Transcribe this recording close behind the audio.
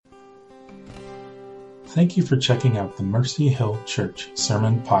Thank you for checking out the Mercy Hill Church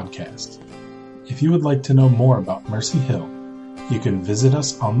Sermon Podcast. If you would like to know more about Mercy Hill, you can visit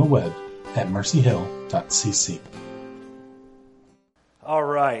us on the web at mercyhill.cc. All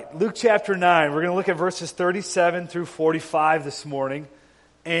right, Luke chapter 9. We're going to look at verses 37 through 45 this morning.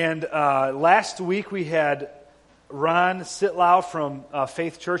 And last week we had Ron Sitlow from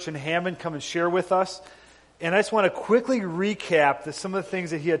Faith Church in Hammond come and share with us. And I just want to quickly recap some of the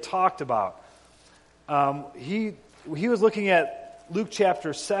things that he had talked about. He was looking at Luke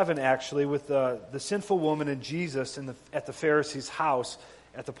chapter 7, actually, with the sinful woman and Jesus at the Pharisee's house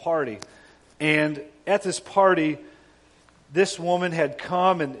at the party. And at this party, this woman had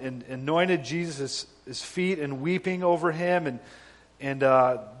come and anointed Jesus' feet and weeping over him. And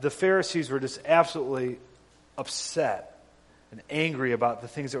the Pharisees were just absolutely upset and angry about the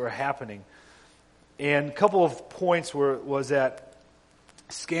things that were happening. And a couple of points was that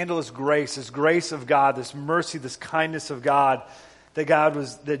scandalous grace, this grace of God, this mercy, this kindness of God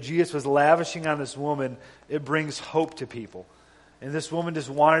that Jesus was lavishing on this woman, it brings hope to people. And this woman just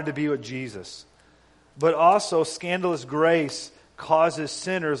wanted to be with Jesus. But also, scandalous grace causes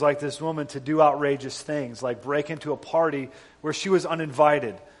sinners like this woman to do outrageous things, like break into a party where she was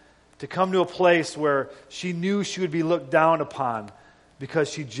uninvited, to come to a place where she knew she would be looked down upon because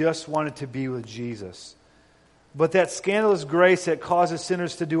she just wanted to be with Jesus. But that scandalous grace that causes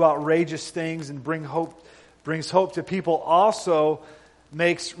sinners to do outrageous things and brings hope to people also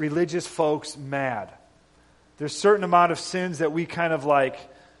makes religious folks mad. There's a certain amount of sins that we kind of like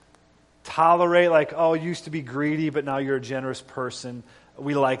tolerate, like, oh, you used to be greedy, but now you're a generous person.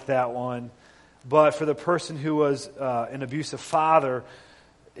 We like that one. But for the person who was an abusive father,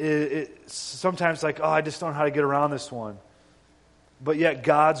 it's sometimes like, oh, I just don't know how to get around this one. But yet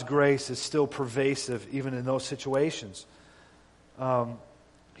God's grace is still pervasive even in those situations.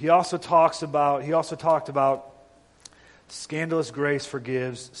 He also talked about scandalous grace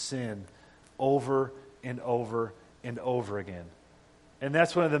forgives sin over and over and over again. And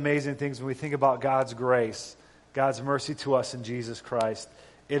that's one of the amazing things when we think about God's grace, God's mercy to us in Jesus Christ.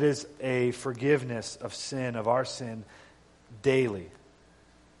 It is a forgiveness of sin, of our sin, daily.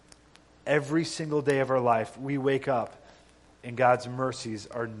 Every single day of our life, we wake up and God's mercies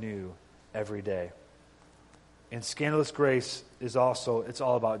are new every day. And scandalous grace is also, it's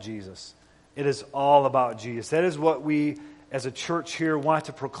all about Jesus. It is all about Jesus. That is what we as a church here want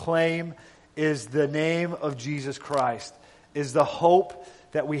to proclaim, is the name of Jesus Christ, is the hope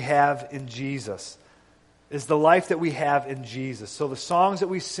that we have in Jesus, is the life that we have in Jesus. So the songs that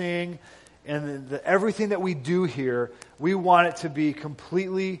we sing and everything that we do here, we want it to be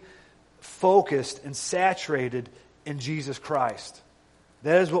completely focused and saturated in Jesus Christ.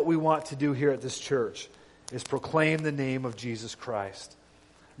 That is what we want to do here at this church, is proclaim the name of Jesus Christ.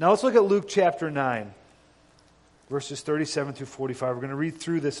 Now let's look at Luke chapter 9, verses 37 through 45. We're going to read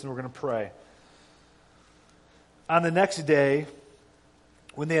through this and we're going to pray. On the next day,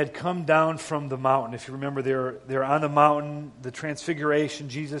 when they had come down from the mountain, if you remember, they're on the mountain, the transfiguration,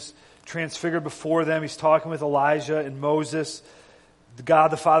 Jesus transfigured before them. He's talking with Elijah and Moses. God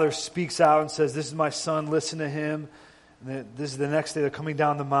the Father speaks out and says, "This is my son, listen to him." And this is the next day, they're coming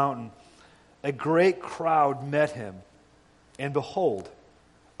down the mountain. A great crowd met him, and behold,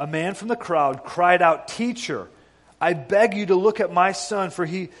 a man from the crowd cried out, "Teacher, I beg you to look at my son, for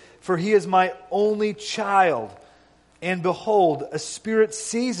he is my only child. And behold, a spirit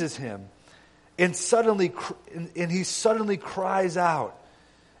seizes him, and he suddenly cries out.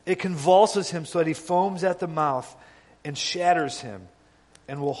 It convulses him so that he foams at the mouth and shatters him,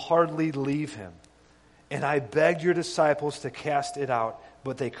 and will hardly leave him. And I begged your disciples to cast it out,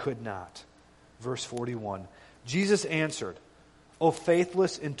 but they could not." Verse 41. Jesus answered, "O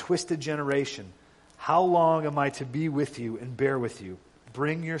faithless and twisted generation, how long am I to be with you and bear with you?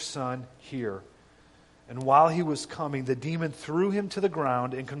 Bring your son here." And while he was coming, the demon threw him to the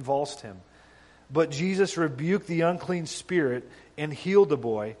ground and convulsed him. But Jesus rebuked the unclean spirit and healed the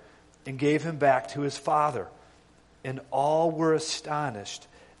boy and gave him back to his father. And all were astonished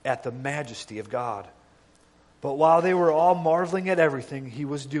at the majesty of God. But while they were all marveling at everything he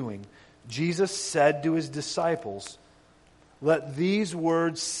was doing, Jesus said to his disciples, "Let these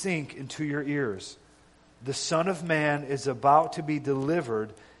words sink into your ears. The Son of Man is about to be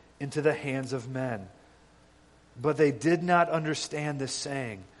delivered into the hands of men." But they did not understand this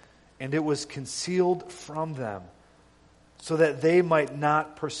saying, and it was concealed from them, so that they might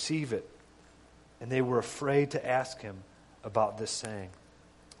not perceive it. And they were afraid to ask him about this saying.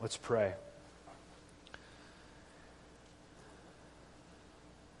 Let's pray.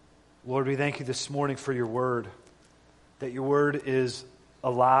 Lord, we thank you this morning for your word, that your word is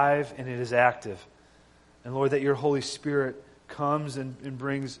alive and it is active. And Lord, that your Holy Spirit comes and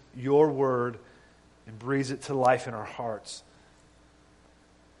brings your word and breathes it to life in our hearts.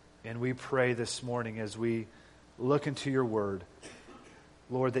 And we pray this morning as we look into your word,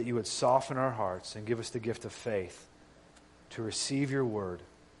 Lord, that you would soften our hearts and give us the gift of faith to receive your word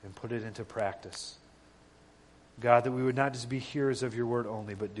and put it into practice. God, that we would not just be hearers of your word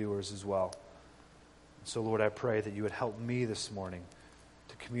only, but doers as well. So, Lord, I pray that you would help me this morning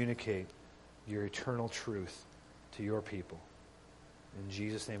to communicate your eternal truth to your people. In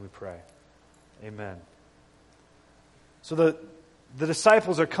Jesus' name we pray. Amen. So the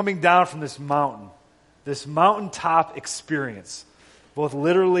disciples are coming down from this mountaintop experience, both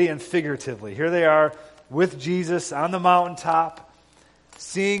literally and figuratively. Here they are with Jesus on the mountaintop,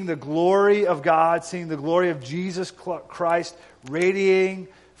 seeing the glory of God, seeing the glory of Jesus Christ radiating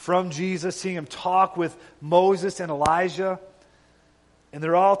from Jesus, seeing him talk with Moses and Elijah. And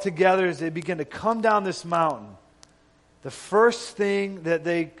they're all together as they begin to come down this mountain. The first thing that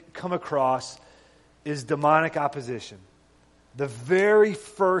they come across is demonic opposition. The very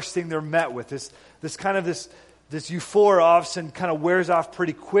first thing they're met with, this euphoria all of a sudden kind of wears off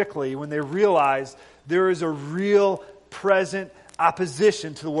pretty quickly when they realize there is a real present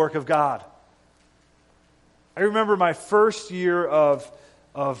opposition to the work of God. I remember my first year of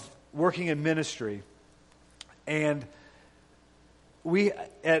working in ministry, and we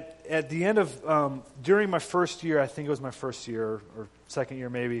at the end of during my first year, I think it was my first year or second year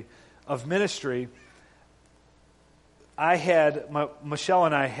maybe of ministry, Michelle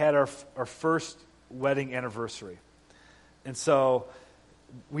and I had our first wedding anniversary, and so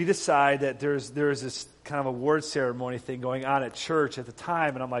we decide that there's this kind of award ceremony thing going on at church at the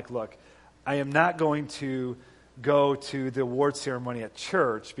time, and I'm like, look, I am not going to go to the award ceremony at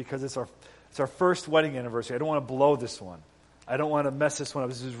church because it's our first wedding anniversary. I don't want to blow this one. I don't want to mess this one up.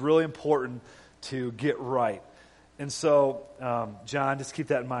 This is really important to get right. And so, John, just keep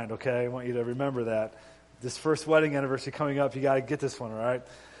that in mind, okay? I want you to remember that. This first wedding anniversary coming up, you got to get this one, all right?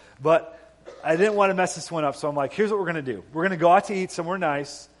 But I didn't want to mess this one up, so I'm like, here's what we're going to do. We're going to go out to eat somewhere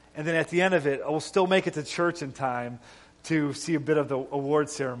nice, and then at the end of it, we'll still make it to church in time to see a bit of the award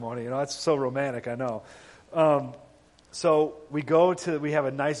ceremony. You know, that's so romantic, I know. So we have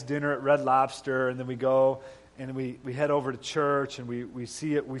a nice dinner at Red Lobster, and then we go and we head over to church, and we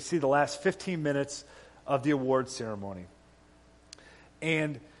see the last 15 minutes of the award ceremony.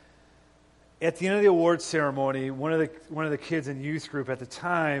 And at the end of the award ceremony, one of the kids in youth group at the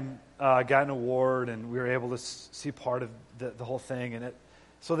time got an award, and we were able to see part of the whole thing.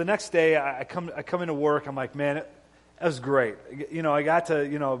 So the next day, I come into work. I'm like, man, it was great. You know, I got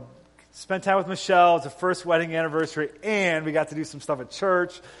to spend time with Michelle. It's the first wedding anniversary, and we got to do some stuff at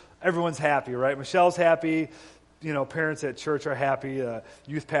church. Everyone's happy, right? Michelle's happy. You know, parents at church are happy.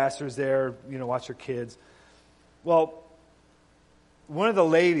 Youth pastors there, watch their kids. Well, one of the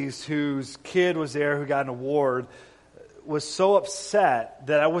ladies whose kid was there who got an award was so upset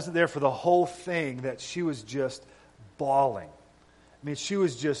that I wasn't there for the whole thing that she was just bawling. I mean, she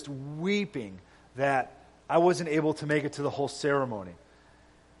was just weeping that I wasn't able to make it to the whole ceremony.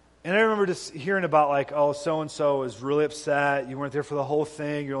 And I remember just hearing about like, oh, so-and-so is really upset. You weren't there for the whole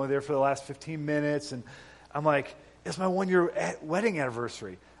thing. You're only there for the last 15 minutes. And I'm like, it's my 1-year wedding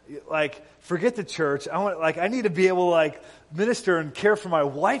anniversary. Like, forget the church. I need to be able to minister and care for my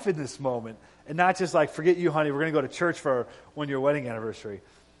wife in this moment, and not just forget you, honey. We're going to go to church for our 1-year wedding anniversary.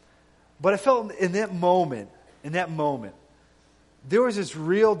 But I felt in that moment, there was this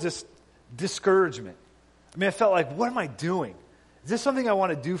real discouragement. I mean, I felt like, what am I doing? Is this something I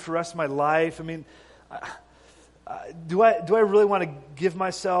want to do for the rest of my life? I mean, do I really want to give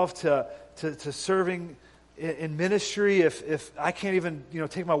myself to serving in ministry if I can't even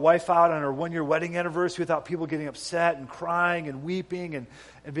take my wife out on her 1-year wedding anniversary without people getting upset and crying and weeping and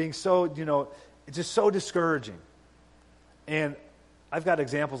being so it's just so discouraging. And I've got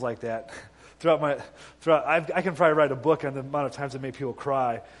examples like that throughout I can probably write a book on the amount of times I made people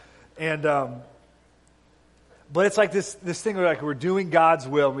cry. And but it's like this thing where we're doing God's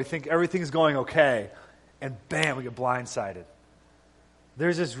will and we think everything's going okay, and bam, we get blindsided.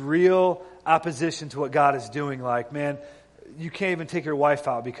 There's this real opposition to what God is doing. Like, man, you can't even take your wife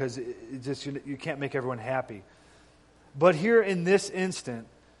out because you can't make everyone happy. But here in this instant,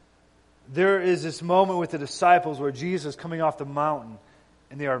 there is this moment with the disciples where Jesus is coming off the mountain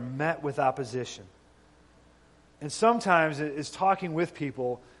and they are met with opposition. And sometimes it's talking with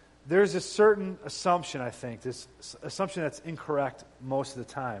people. There's a certain assumption, I think, this assumption that's incorrect most of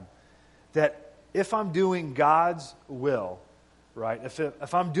the time, that if I'm doing God's will, right,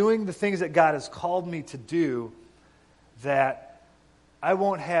 if I'm doing the things that God has called me to do, that I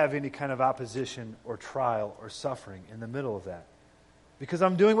won't have any kind of opposition or trial or suffering in the middle of that. Because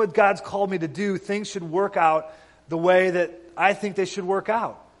I'm doing what God's called me to do, things should work out the way that I think they should work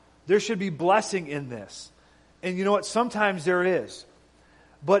out. There should be blessing in this. And you know what? Sometimes there is.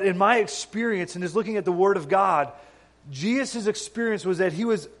 But in my experience, and just looking at the Word of God, Jesus' experience was that he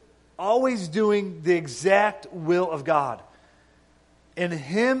was always doing the exact will of God. And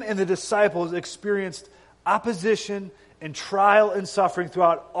him and the disciples experienced opposition and trial and suffering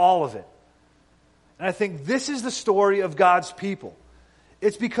throughout all of it. And I think this is the story of God's people.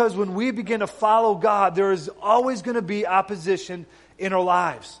 It's because when we begin to follow God, there is always going to be opposition in our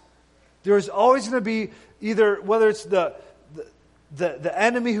lives. There is always going to be either, whether it's the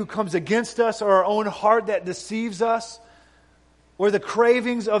enemy who comes against us or our own heart that deceives us, or the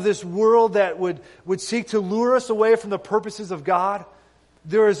cravings of this world that would seek to lure us away from the purposes of God.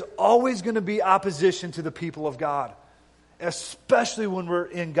 There is always going to be opposition to the people of God, especially when we're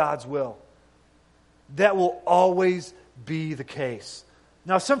in God's will. That will always be the case.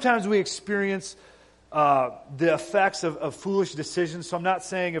 Now, sometimes we experience the effects of foolish decisions. So I'm not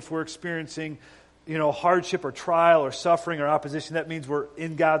saying if we're experiencing, hardship or trial or suffering or opposition, that means we're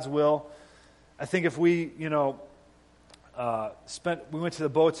in God's will. I think if we, we went to the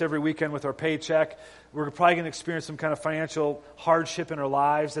boats every weekend with our paycheck, we're probably going to experience some kind of financial hardship in our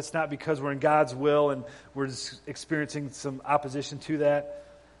lives. That's not because we're in God's will and we're just experiencing some opposition to that.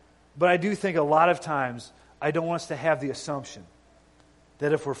 But I do think a lot of times, I don't want us to have the assumption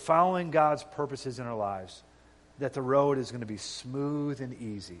that if we're following God's purposes in our lives, that the road is going to be smooth and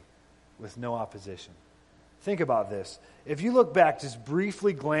easy with no opposition. Think about this. If you look back, just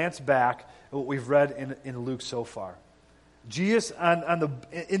briefly glance back at what we've read in Luke so far. Jesus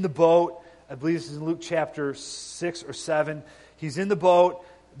in the boat, I believe this is in Luke chapter 6 or 7. He's in the boat.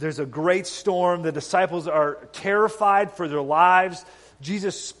 There's a great storm. The disciples are terrified for their lives.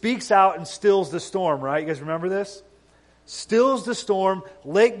 Jesus speaks out and stills the storm, right? You guys remember this? Stills the storm.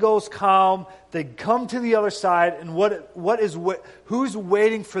 Lake goes calm. They come to the other side, and who's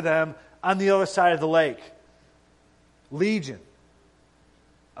waiting for them on the other side of the lake? Legion.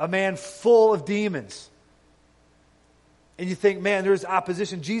 A man full of demons. And you think, man, there's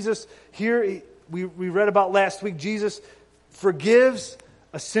opposition. Jesus, here, we read about last week, Jesus forgives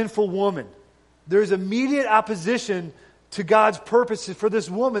a sinful woman. There's immediate opposition to God's purposes for this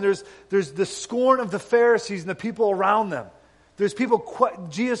woman. There's the scorn of the Pharisees and the people around them. There's people,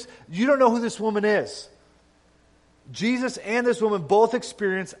 Jesus, you don't know who this woman is. Jesus and this woman both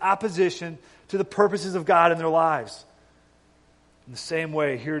experience opposition to the purposes of God in their lives. In the same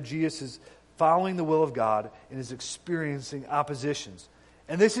way, here Jesus is following the will of God and is experiencing oppositions.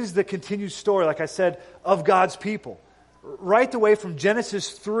 And this is the continued story, like I said, of God's people. Right the way from Genesis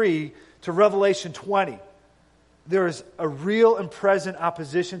 3 to Revelation 20, there is a real and present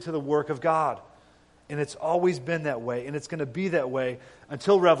opposition to the work of God. And it's always been that way, and it's going to be that way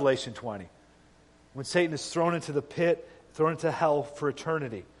until Revelation 20, when Satan is thrown into the pit, thrown into hell for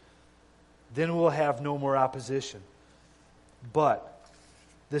eternity. Then we'll have no more opposition. But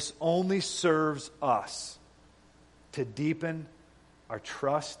this only serves us to deepen our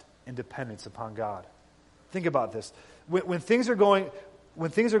trust and dependence upon God. Think about this. When things are going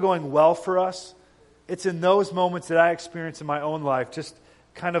well for us, it's in those moments that I experience in my own life, just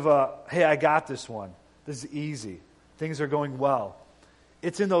kind of hey, I got this one. This is easy. Things are going well.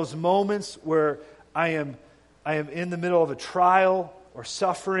 It's in those moments where I am in the middle of a trial or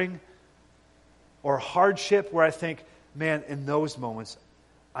suffering or hardship where I think, man, in those moments,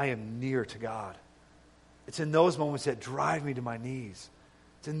 I am near to God. It's in those moments that drive me to my knees.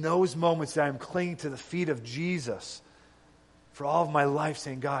 It's in those moments that I'm clinging to the feet of Jesus for all of my life,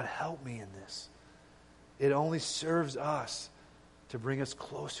 saying, God, help me in this. It only serves us to bring us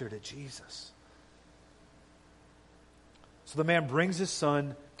closer to Jesus. So the man brings his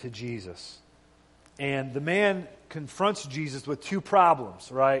son to Jesus. And the man confronts Jesus with two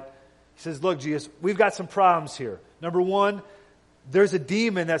problems, right? He says, look, Jesus, we've got some problems here. Number one, there's a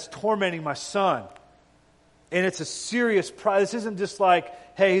demon that's tormenting my son. And it's a serious problem. This isn't just like,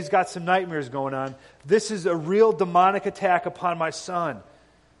 hey, he's got some nightmares going on. This is a real demonic attack upon my son.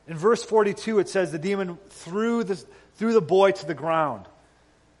 In verse 42, it says the demon threw the boy to the ground.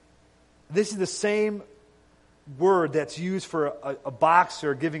 This is the same word that's used for a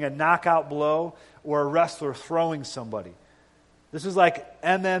boxer giving a knockout blow or a wrestler throwing somebody. This is like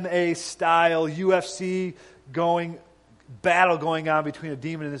MMA style, UFC battle going on between a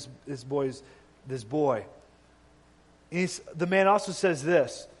demon and this boy. And the man also says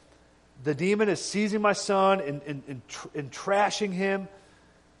this: the demon is seizing my son and trashing him.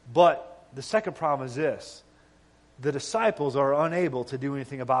 But the second problem is this: the disciples are unable to do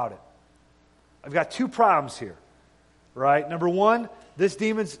anything about it. I've got two problems here, right? Number one, this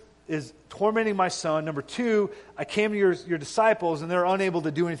demon is tormenting my son. Number two, I came to your disciples and they're unable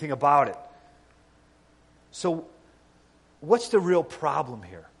to do anything about it. So what's the real problem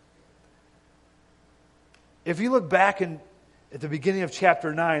here? If you look back at the beginning of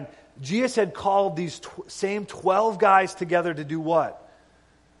chapter 9, Jesus had called these same 12 guys together to do what?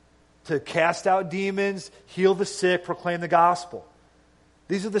 To cast out demons, heal the sick, proclaim the gospel.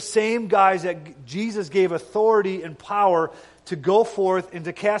 These are the same guys that Jesus gave authority and power to go forth and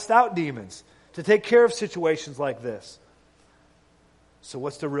to cast out demons, to take care of situations like this. So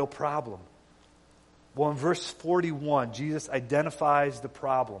what's the real problem? Well, in verse 41, Jesus identifies the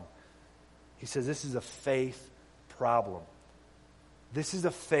problem. He says this is a faith problem. This is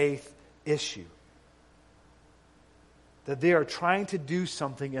a faith issue. That they are trying to do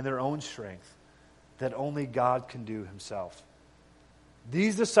something in their own strength that only God can do himself.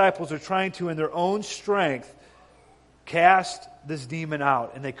 These disciples are trying to, in their own strength, cast this demon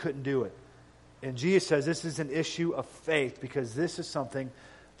out, and they couldn't do it. And Jesus says this is an issue of faith because this is something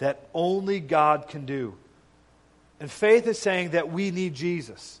that only God can do. And faith is saying that we need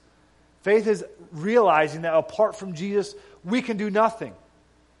Jesus. Faith is realizing that apart from Jesus, we can do nothing.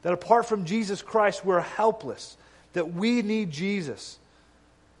 That apart from Jesus Christ, we're helpless. That we need Jesus.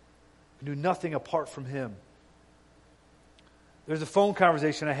 We can do nothing apart from him. There's a phone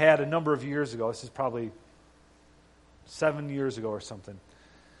conversation I had a number of years ago. This is probably 7 years ago or something.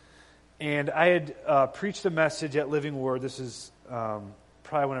 And I had preached a message at Living Word. This is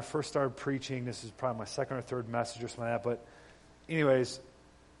probably when I first started preaching. This is probably my second or third message or something like that. But anyways,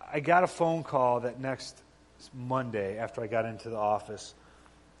 I got a phone call that next Monday after I got into the office.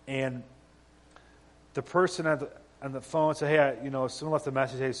 And the person on the phone said, hey, someone left a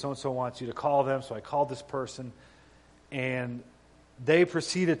message, hey, so-and-so wants you to call them. So I called this person, and they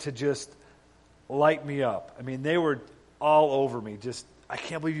proceeded to just light me up. I mean, they were all over me. Just, I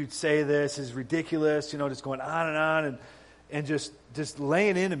can't believe you'd say this. This is ridiculous. Just going on and just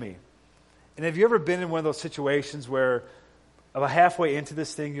laying into me. And have you ever been in one of those situations where about halfway into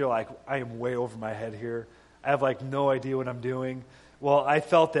this thing, you're like, I am way over my head here. I have no idea what I'm doing. Well, I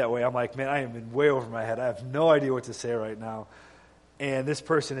felt that way. I'm like, man, I am way over my head. I have no idea what to say right now. And this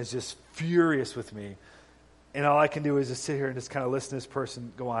person is just furious with me. And all I can do is just sit here and just kind of listen to this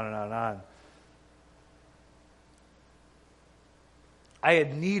person go on and on and on. I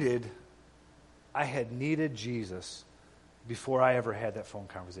had needed Jesus before I ever had that phone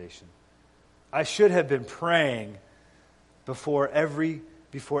conversation. I should have been praying before every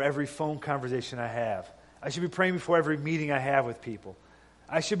phone conversation I have. I should be praying before every meeting I have with people.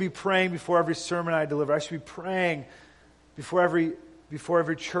 I should be praying before every sermon I deliver. I should be praying before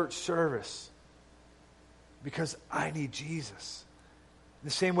every church service. Because I need Jesus. The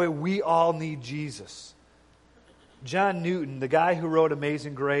same way we all need Jesus. John Newton, the guy who wrote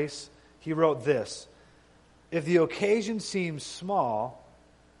Amazing Grace, he wrote this: if the occasion seems small,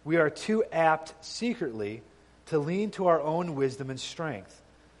 we are too apt secretly to lean to our own wisdom and strength,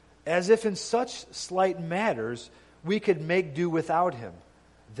 as if in such slight matters we could make do without him.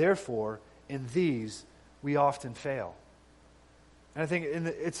 Therefore, in these we often fail. And I think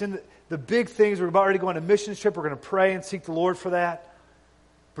it's in the big things. We're about ready to go on a mission trip. We're going to pray and seek the Lord for that.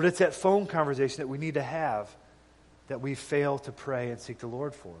 But it's that phone conversation that we need to have that we fail to pray and seek the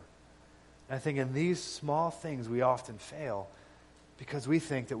Lord for. And I think in these small things we often fail because we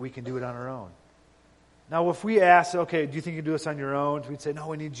think that we can do it on our own. Now, if we ask, okay, do you think you can do this on your own? We'd say, no,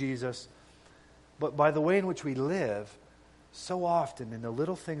 we need Jesus. But by the way in which we live, so often in the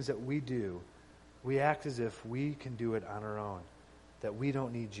little things that we do, we act as if we can do it on our own, that we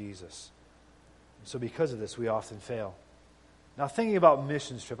don't need Jesus. And so because of this, we often fail. Now, thinking about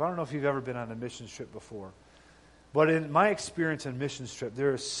missions trip, I don't know if you've ever been on a missions trip before, but in my experience on missions trip,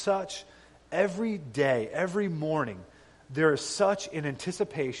 there is such, every day, every morning, there is such an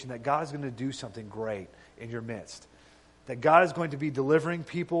anticipation that God is going to do something great in your midst. That God is going to be delivering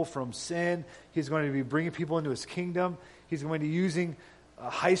people from sin. He's going to be bringing people into His kingdom. He's going to be using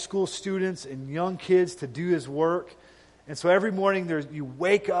high school students and young kids to do His work. And so every morning you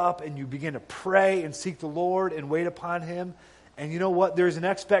wake up and you begin to pray and seek the Lord and wait upon Him. And you know what? There's an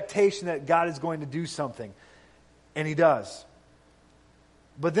expectation that God is going to do something. And He does.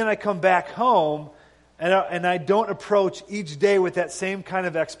 But then I come back home and I don't approach each day with that same kind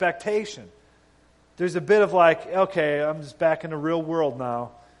of expectation. There's a bit of okay, I'm just back in the real world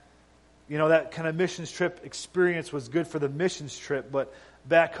now. That kind of missions trip experience was good for the missions trip, but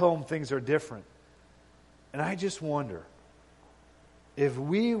back home things are different. And I just wonder if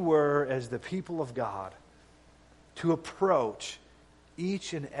we were, as the people of God, to approach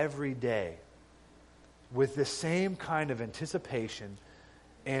each and every day with the same kind of anticipation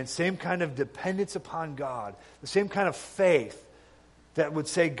and same kind of dependence upon God, the same kind of faith that would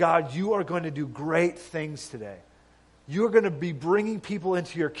say, God, you are going to do great things today. You are going to be bringing people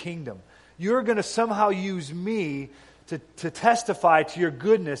into your kingdom. You are going to somehow use me to testify to your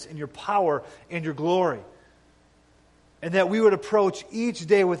goodness and your power and your glory. And that we would approach each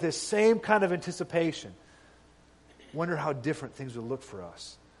day with this same kind of anticipation. Wonder how different things would look for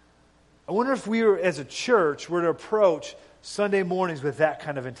us. I wonder if we were, as a church, were to approach Sunday mornings with that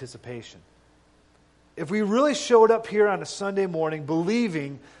kind of anticipation. If we really showed up here on a Sunday morning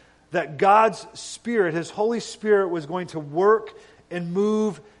believing that God's Spirit, His Holy Spirit, was going to work and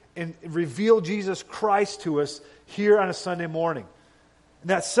move and reveal Jesus Christ to us here on a Sunday morning. And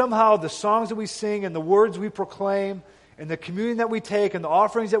that somehow the songs that we sing and the words we proclaim and the communion that we take and the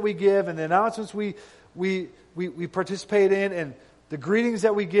offerings that we give and the announcements we participate in and the greetings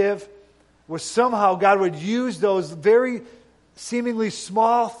that we give, was somehow God would use those very seemingly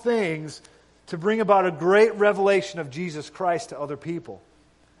small things to bring about a great revelation of Jesus Christ to other people.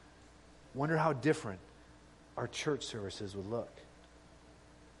 Wonder how different our church services would look.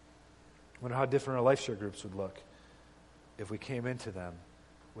 Wonder how different our life share groups would look if we came into them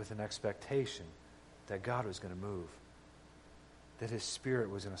with an expectation that God was going to move, that His Spirit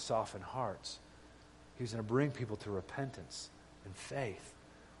was going to soften hearts. He was going to bring people to repentance and faith,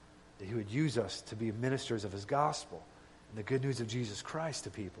 that He would use us to be ministers of His gospel and the good news of Jesus Christ to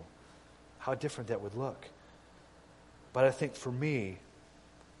people. How different that would look. But I think for me,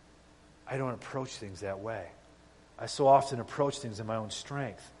 I don't approach things that way. I so often approach things in my own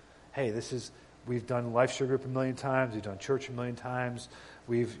strength. Hey, we've done Life Share Group 1,000,000 times, we've done church 1,000,000 times,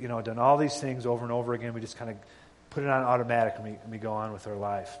 we've done all these things over and over again. We just kind of put it on automatic and we go on with our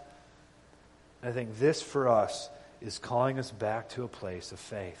life. And I think this for us is calling us back to a place of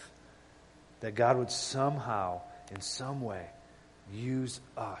faith. That God would somehow, in some way, use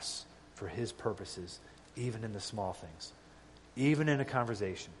us for His purposes, even in the small things. Even in a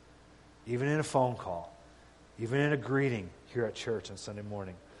conversation. Even in a phone call. Even in a greeting here at church on Sunday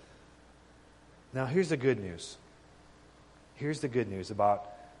morning. Now here's the good news. Here's the good news about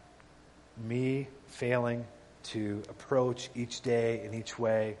me failing to approach each day in each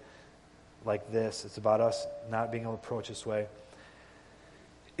way like this. It's about us not being able to approach this way.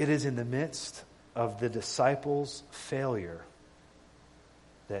 It is in the midst of the disciples' failure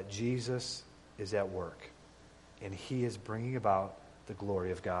that Jesus is at work. And He is bringing about the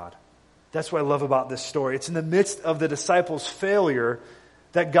glory of God. That's what I love about this story. It's in the midst of the disciples' failure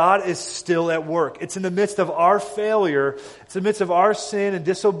that God is still at work. It's in the midst of our failure, it's in the midst of our sin and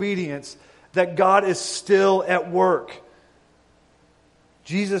disobedience that God is still at work.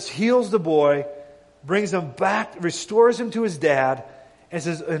 Jesus heals the boy, brings him back, restores him to his dad, and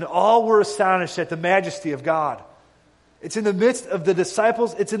says, and all were astonished at the majesty of God. It's in the midst of the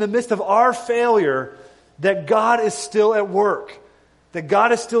disciples, it's in the midst of our failure that God is still at work. That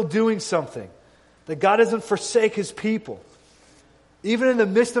God is still doing something. That God doesn't forsake His people. Even in the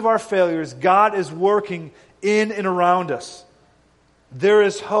midst of our failures, God is working in and around us. There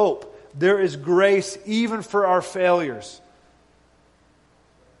is hope. There is grace even for our failures.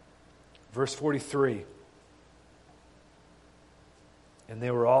 Verse 43. And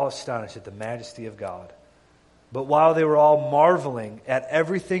they were all astonished at the majesty of God. But while they were all marveling at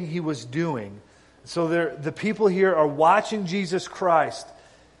everything He was doing, so the people here are watching Jesus Christ,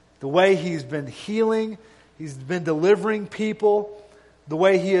 the way He's been healing, He's been delivering people, the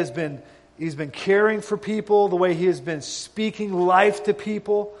way He's been caring for people, the way He has been speaking life to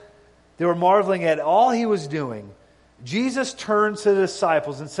people. They were marveling at all He was doing. Jesus turns to the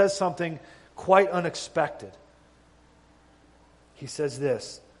disciples and says something quite unexpected. He says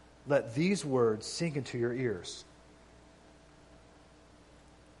this, "Let these words sink into your ears.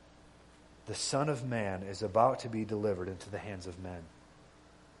 The Son of Man is about to be delivered into the hands of men."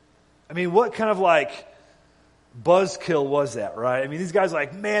 I mean, what kind of buzzkill was that, right? I mean, these guys are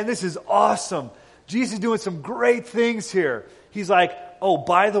like, man, this is awesome. Jesus is doing some great things here. He's like, oh,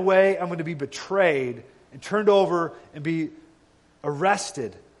 by the way, I'm going to be betrayed and turned over and be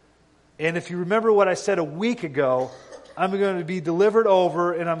arrested. And if you remember what I said a week ago, I'm going to be delivered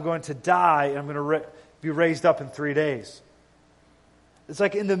over and I'm going to die and I'm going to be raised up in 3 days. It's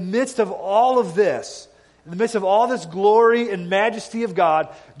like in the midst of all of this, in the midst of all this glory and majesty of God,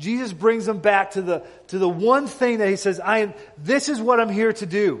 Jesus brings them back to the one thing that He says, this is what I'm here to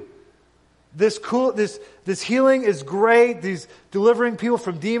do. This healing is great. These delivering people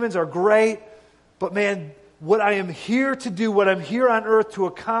from demons are great. But man, what I am here to do, what I'm here on earth to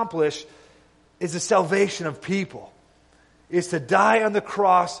accomplish, is the salvation of people. It's to die on the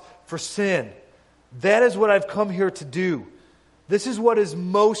cross for sin. That is what I've come here to do. This is what is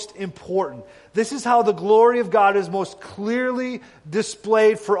most important. This is how the glory of God is most clearly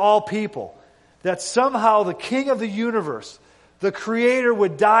displayed for all people. That somehow the King of the universe, the Creator,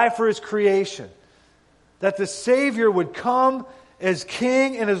 would die for His creation. That the Savior would come as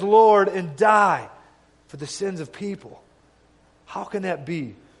King and as Lord and die for the sins of people. How can that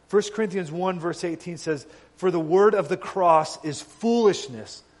be? 1 Corinthians 1 verse 18 says, "For the word of the cross is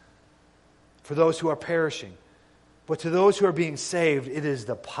foolishness for those who are perishing. But to those who are being saved, it is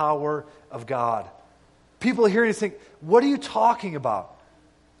the power of God." People hear it and think, what are you talking about?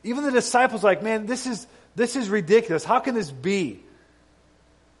 Even the disciples are like, man, this is ridiculous. How can this be?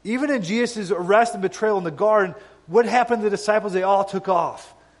 Even in Jesus' arrest and betrayal in the garden, what happened to the disciples? They all took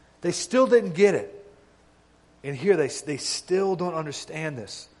off. They still didn't get it. And here they still don't understand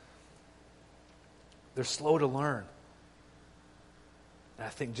this. They're slow to learn. And I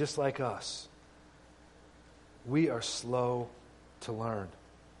think just like us, we are slow to learn.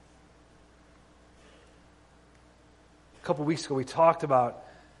 A couple weeks ago we talked about,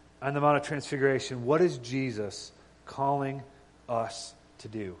 on the Mount of Transfiguration, what is Jesus calling us to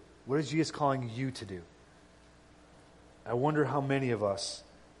do? What is Jesus calling you to do? I wonder how many of us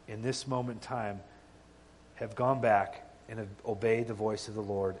in this moment in time have gone back and have obeyed the voice of the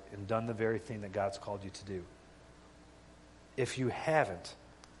Lord and done the very thing that God's called you to do. If you haven't,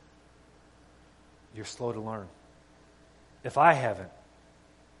 you're slow to learn. If I haven't,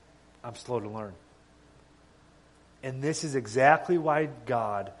 I'm slow to learn. And this is exactly why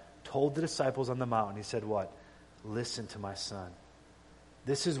God told the disciples on the mountain, He said what? Listen to my son.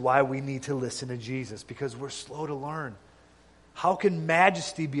 This is why we need to listen to Jesus, because we're slow to learn. How can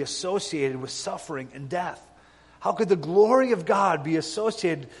majesty be associated with suffering and death? How could the glory of God be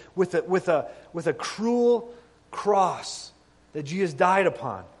associated with a cruel cross that Jesus died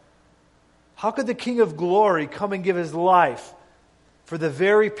upon? How could the King of glory come and give His life for the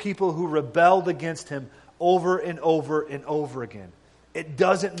very people who rebelled against Him over and over and over again? It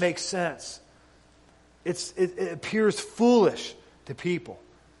doesn't make sense. It appears foolish to people.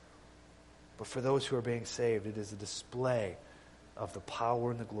 But for those who are being saved, it is a display of the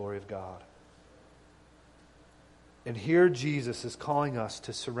power and the glory of God. And here Jesus is calling us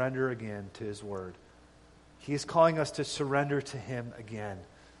to surrender again to His Word. He is calling us to surrender to Him again.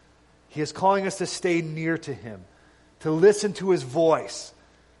 He is calling us to stay near to Him, to listen to His voice,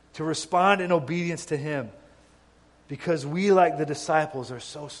 to respond in obedience to Him. Because we, like the disciples, are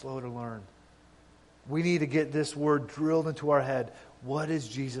so slow to learn. We need to get this word drilled into our head. What is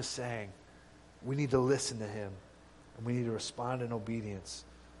Jesus saying? We need to listen to Him. And we need to respond in obedience.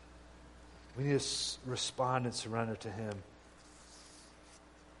 We need to respond and surrender to Him.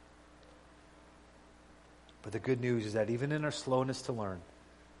 But the good news is that even in our slowness to learn,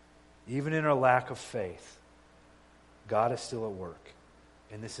 even in our lack of faith, God is still at work.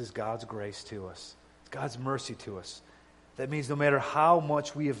 And this is God's grace to us. It's God's mercy to us. That means no matter how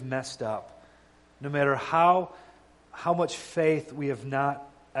much we have messed up, no matter how much faith we have not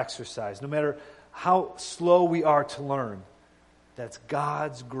exercised, no matter how slow we are to learn, that's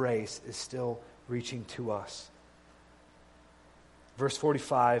God's grace is still reaching to us. Verse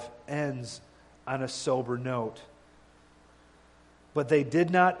 45 ends on a sober note. But they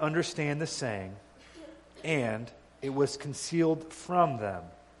did not understand the saying, and it was concealed from them,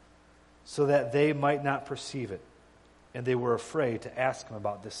 so that they might not perceive it. And they were afraid to ask Him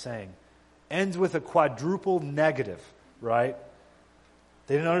about this saying. Ends with a quadruple negative, right?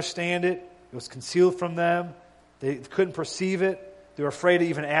 They didn't understand it. It was concealed from them. They couldn't perceive it. They were afraid to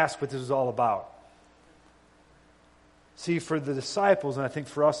even ask what this was all about. See, for the disciples, and I think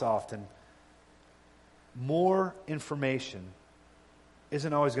for us often, more information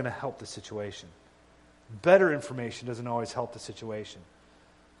isn't always going to help the situation. Better information doesn't always help the situation.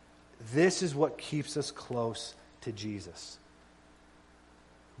 This is what keeps us close to Jesus.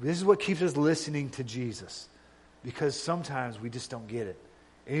 This is what keeps us listening to Jesus. Because sometimes we just don't get it.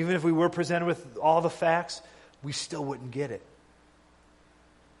 And even if we were presented with all the facts, we still wouldn't get it.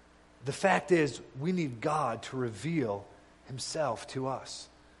 The fact is, we need God to reveal Himself to us.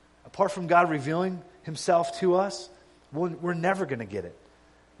 Apart from God revealing Himself to us, we're never going to get it.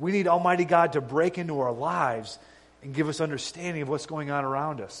 We need Almighty God to break into our lives and give us understanding of what's going on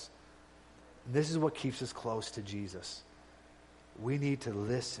around us. And this is what keeps us close to Jesus. We need to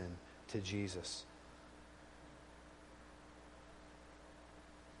listen to Jesus.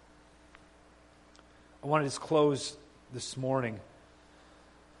 I want to just close this morning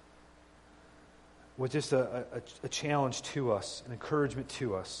with just a challenge to us, an encouragement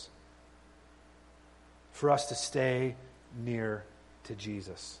to us. for us to stay near to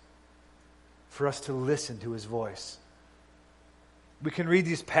Jesus, for us to listen to his voice. We can read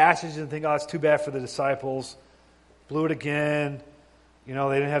these passages and think, oh, it's too bad for the disciples. Blew it again. They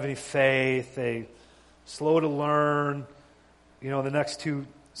didn't have any faith. They slow to learn. The next two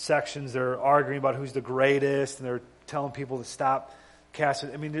sections, they're arguing about who's the greatest, and they're telling people to stop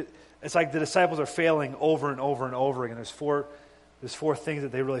casting. It's like the disciples are failing over and over and over again. There's four things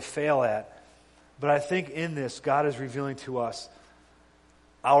that they really fail at. But I think in this, God is revealing to us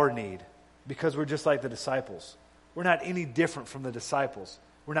our need, because we're just like the disciples. We're not any different from the disciples.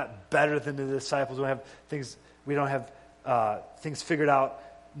 We're not better than the disciples. We don't have things figured out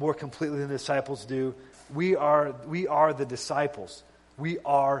more completely than the disciples do. We are the disciples. We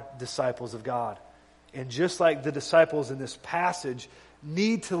are disciples of God. And just like the disciples in this passage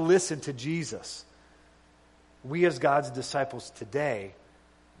need to listen to Jesus, we as God's disciples today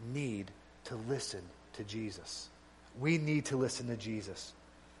need to listen to Jesus. We need to listen to Jesus.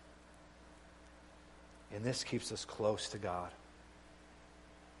 And this keeps us close to God.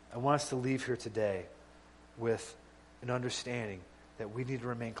 I want us to leave here today with an understanding that we need to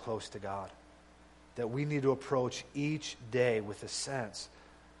remain close to God. That we need to approach each day with a sense,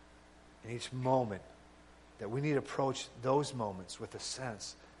 in each moment, that we need to approach those moments with a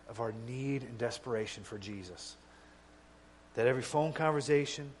sense of our need and desperation for Jesus. That every phone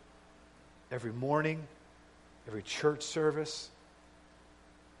conversation, every morning, every church service,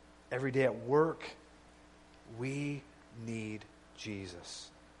 every day at work, we need Jesus.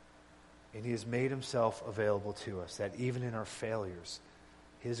 And he has made himself available to us, that even in our failures,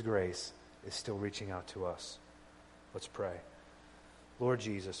 his grace is still reaching out to us. Let's pray. Lord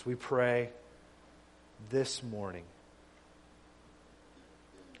Jesus, we pray this morning.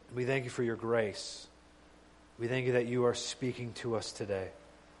 We thank you for your grace. We thank you that you are speaking to us today.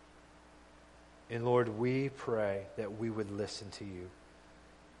 And Lord, we pray that we would listen to you,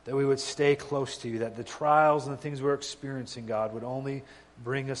 that we would stay close to you, that the trials and the things we're experiencing, God, would only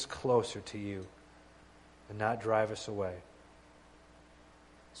bring us closer to you and not drive us away.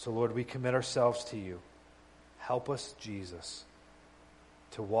 So Lord, we commit ourselves to you. Help us, Jesus,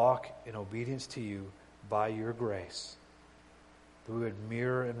 to walk in obedience to you by your grace, that we would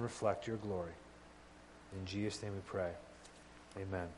mirror and reflect your glory. In Jesus' name we pray. Amen.